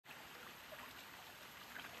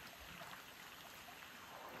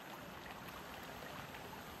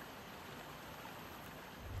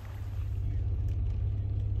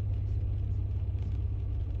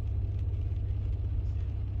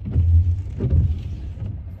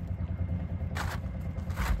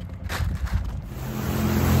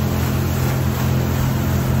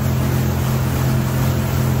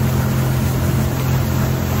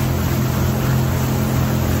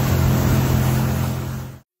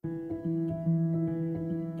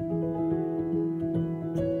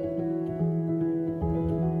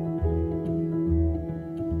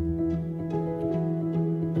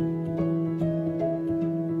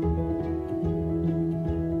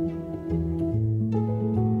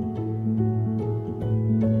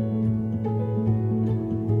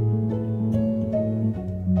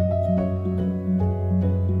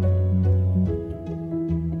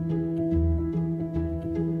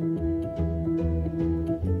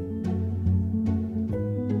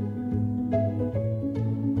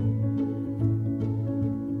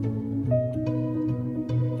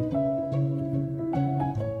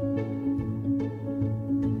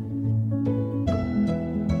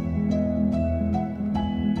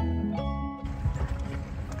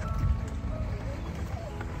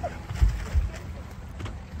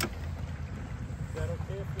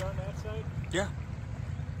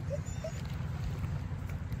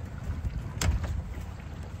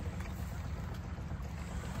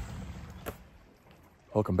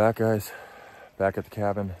Welcome back, guys. Back at the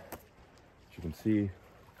cabin. As you can see,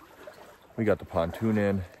 we got the pontoon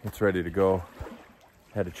in. It's ready to go.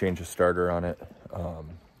 Had to change the starter on it.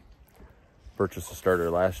 Purchased a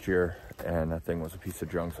starter last year and that thing was a piece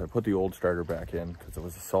of junk, so I put the old starter back in because it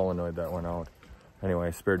was a solenoid that went out. Anyway,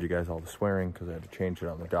 I spared you guys all the swearing because I had to change it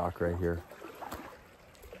on the dock right here.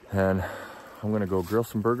 And I'm gonna go grill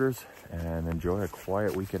some burgers and enjoy a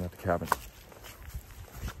quiet weekend at the cabin.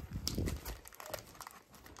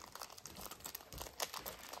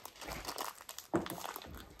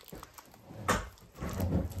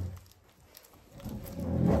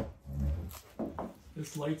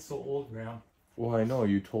 This light's so old, Graham. Well, I know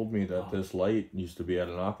you told me that this light used to be at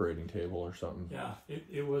an operating table or something. Yeah,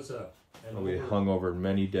 it was a. We hung over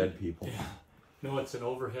many dead people. Yeah. No, it's an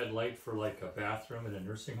overhead light for like a bathroom in a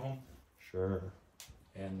nursing home. Sure.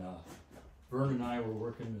 And Vern and I were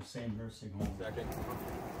working in the same nursing home. Second.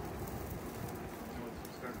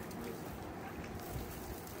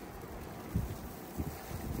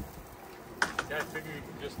 Yeah, I figured you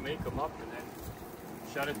could just make them up and then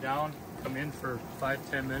shut it down, come in for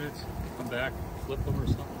 5-10 minutes, come back, flip them or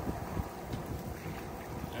something.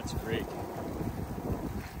 That's great.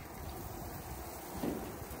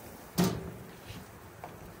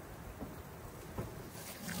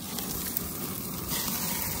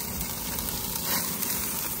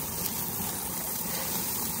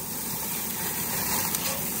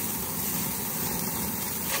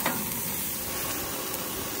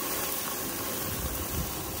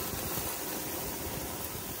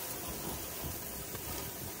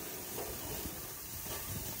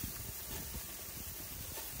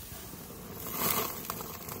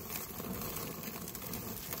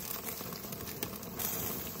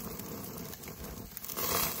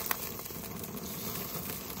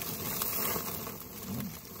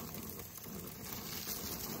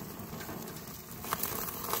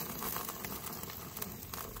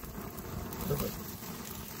 Perfect.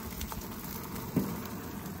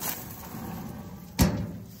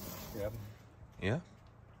 Grab them. Yeah.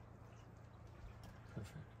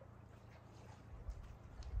 Perfect.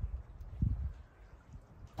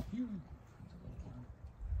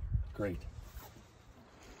 Great.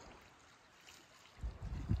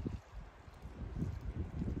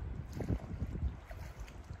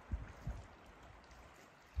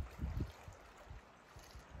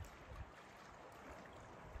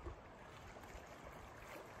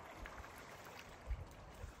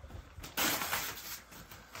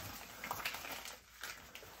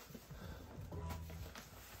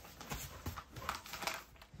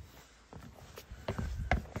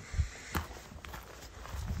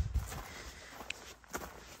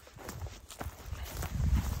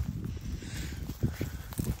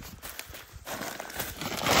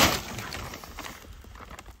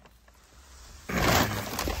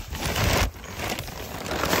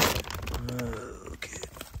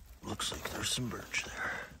 Some birch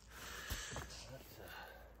there.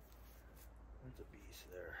 There's a piece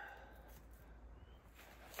there.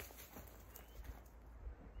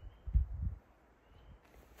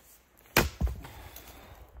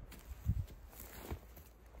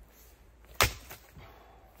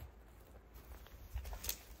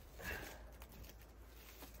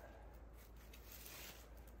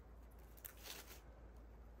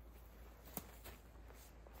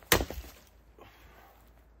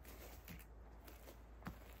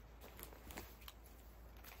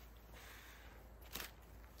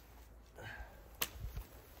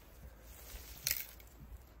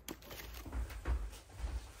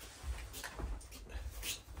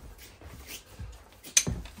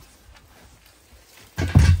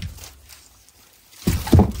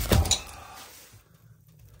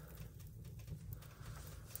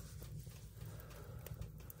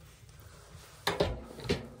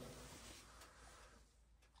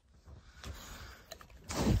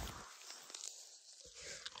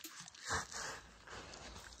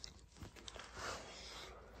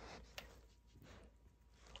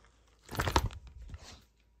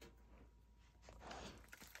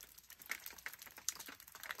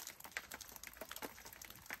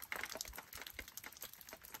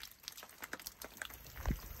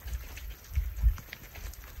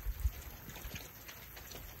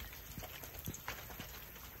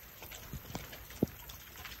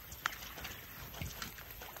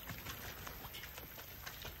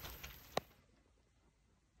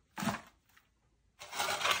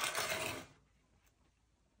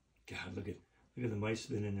 God, look at the mice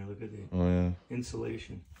been in there. Look at the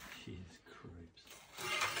insulation. Jesus Christ.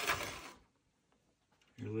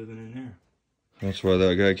 You're living in there. That's why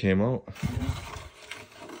that guy came out. Yeah.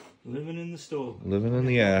 Living in the stove. Living in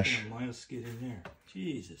the ash. Mice get in there.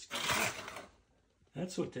 Jesus Christ.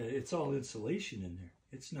 That's what it's all insulation in there.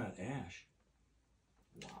 It's not ash.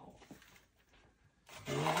 Wow.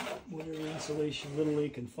 Yeah, whatever insulation little they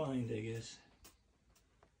can find, I guess.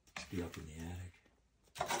 Must be up in the attic.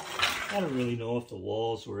 I don't really know if the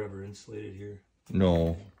walls were ever insulated here.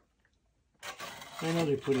 No. I know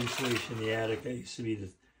they put insulation in the attic. That used to be the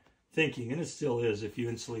thinking, and it still is. If you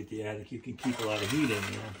insulate the attic, you can keep a lot of heat in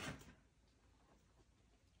there.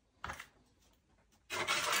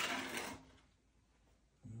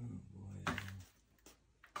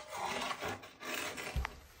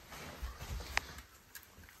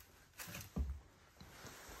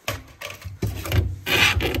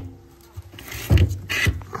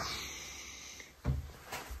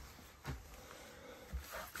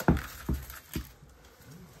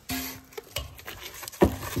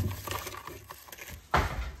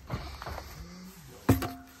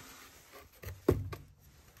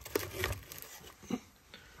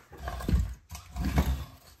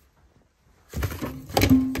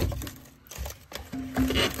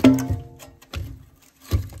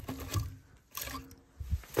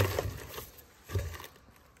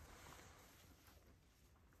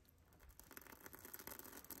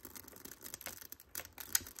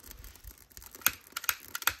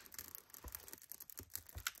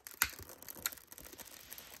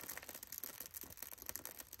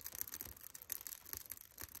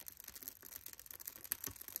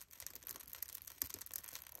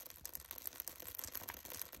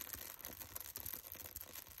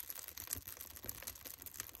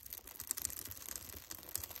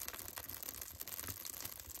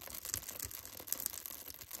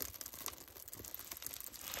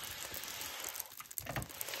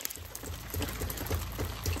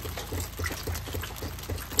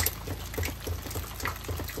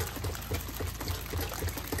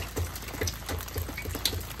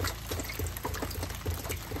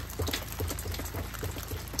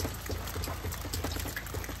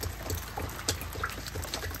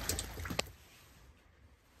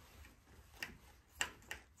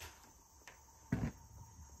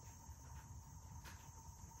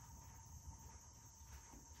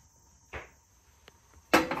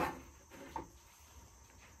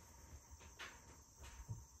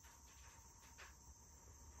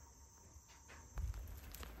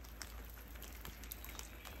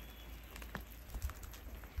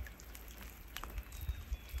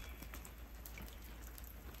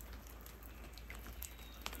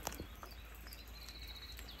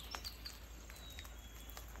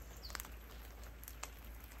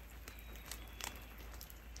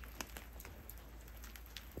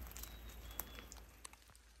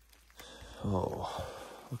 Oh,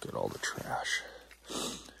 look at all the trash.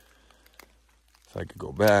 If I could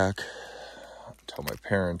go back, I'd tell my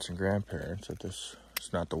parents and grandparents that this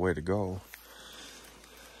is not the way to go.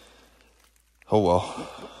 Oh well,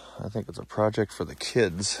 I think it's a project for the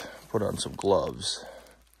kids. Put on some gloves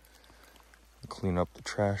and clean up the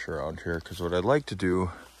trash around here, because what I'd like to do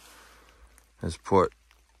is put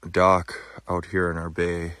a dock out here in our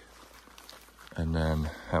bay and then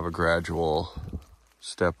have a gradual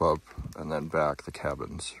step up and then back the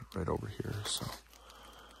cabins right over here. So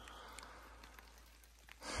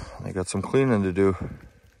I got some cleaning to do.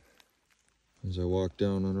 As I walk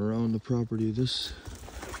down and around the property, this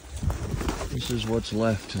is what's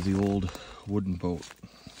left of the old wooden boat.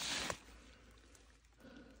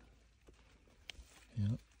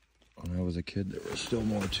 Yep. When I was a kid, there was still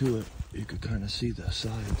more to it. You could kind of see the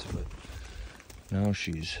sides, but now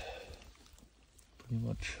she's pretty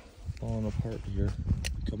much falling apart here,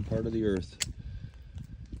 become part of the earth.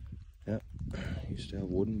 Yep, used to have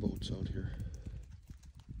wooden boats out here.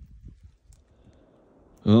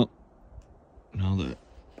 Well, now that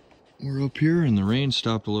we're up here and the rain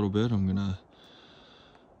stopped a little bit, I'm gonna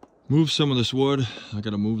move some of this wood. I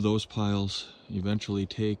gotta move those piles, eventually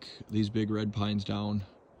take these big red pines down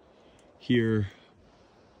here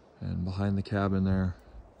and behind the cabin there,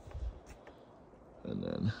 and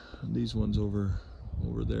then these ones over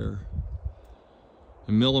there,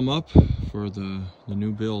 and mill them up for the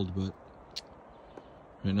new build. But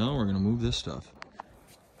right now we're gonna move this stuff.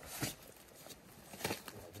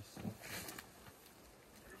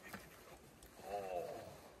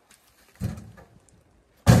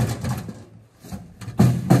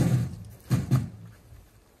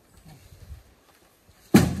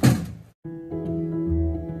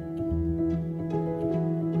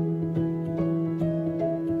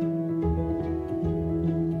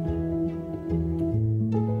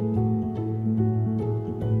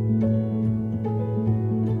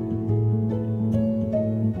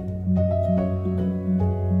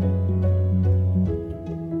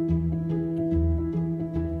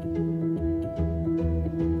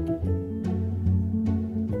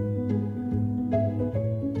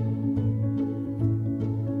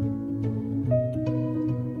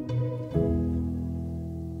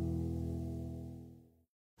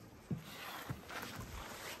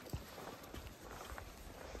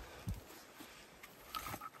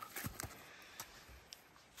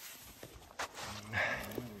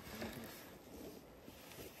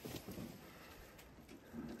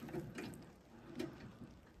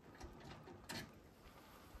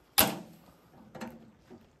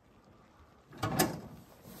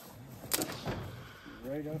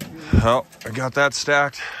 right up here. Oh, I got that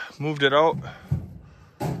stacked. Moved it out.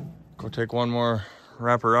 Go take one more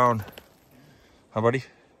wrap around. Huh, buddy?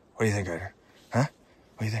 What do you think, Ryder? Huh?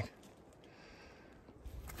 What do you think?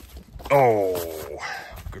 Oh,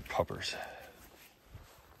 good puppers.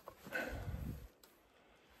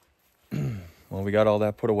 Well, we got all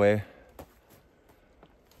that put away.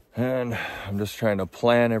 And I'm just trying to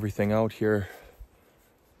plan everything out here.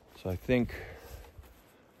 So I think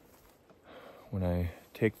when I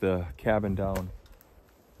take the cabin down,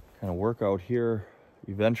 kind of work out here,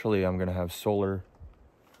 eventually I'm gonna have solar.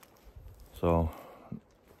 So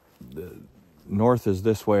the north is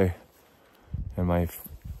this way, and my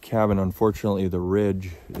cabin, unfortunately, the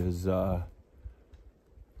ridge is a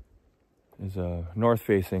north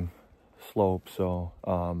facing slope. So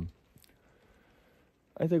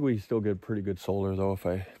I think we still get pretty good solar though if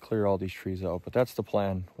I clear all these trees out. But that's the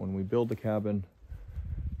plan. When we build the cabin,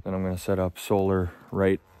 then I'm going to set up solar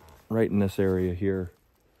right in this area here,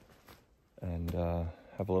 and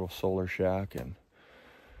have a little solar shack and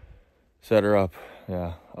set her up.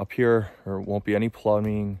 Yeah, up here there won't be any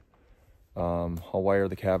plumbing. I'll wire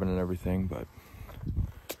the cabin and everything, but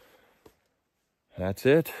that's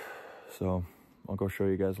it. So I'll go show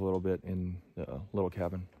you guys a little bit in the little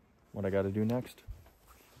cabin what I got to do next.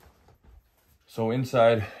 So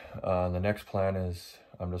inside, the next plan is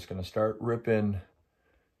I'm just going to start ripping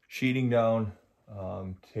sheeting down,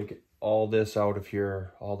 take all this out of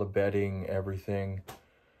here, all the bedding, everything,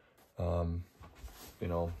 you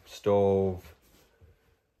know, stove,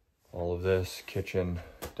 all of this, kitchen,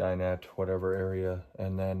 dinette, whatever area,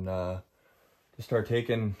 and then just start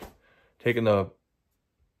taking the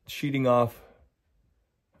sheeting off,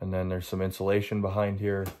 and then there's some insulation behind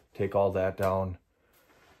here, take all that down,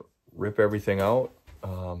 rip everything out,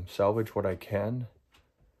 salvage what I can,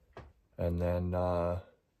 and then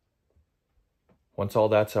once all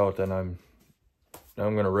that's out, then I'm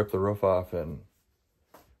going to rip the roof off and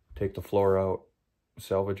take the floor out,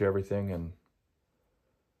 salvage everything, and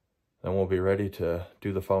then we'll be ready to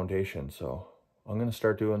do the foundation. So I'm going to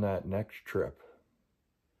start doing that next trip.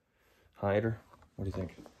 Hyder, what do you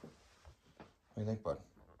think? What do you think, bud?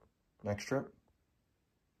 Next trip?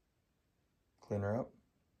 Clean her up?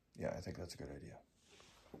 Yeah, I think that's a good idea.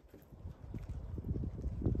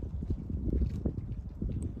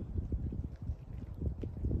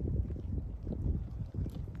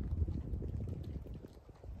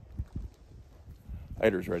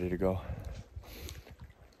 Hyder's ready to go.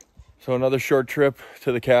 So another short trip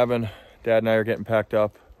to the cabin. Dad and I are getting packed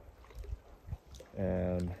up.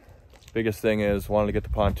 And biggest thing is wanting to get the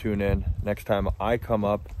pontoon in. Next time I come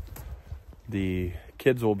up, the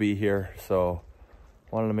kids will be here. So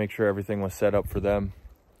wanted to make sure everything was set up for them.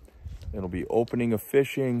 It'll be opening of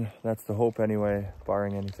fishing. That's the hope anyway,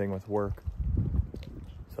 barring anything with work.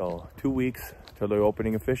 So 2 weeks till the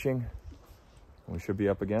opening of fishing. We should be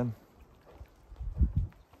up again.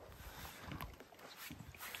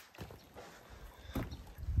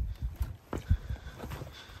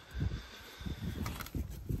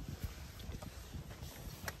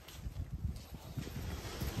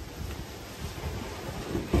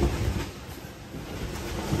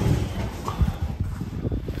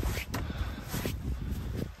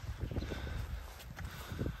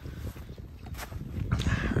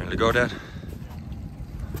 Ready to go, Dad?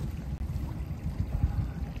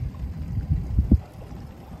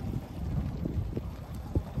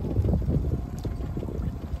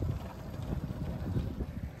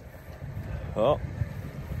 Well,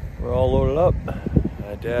 we're all loaded up.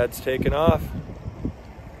 My dad's taking off.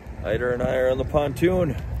 Hyder and I are on the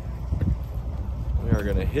pontoon. We are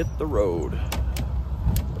gonna hit the road.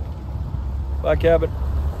 Bye, cabin.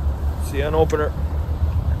 See you on opener.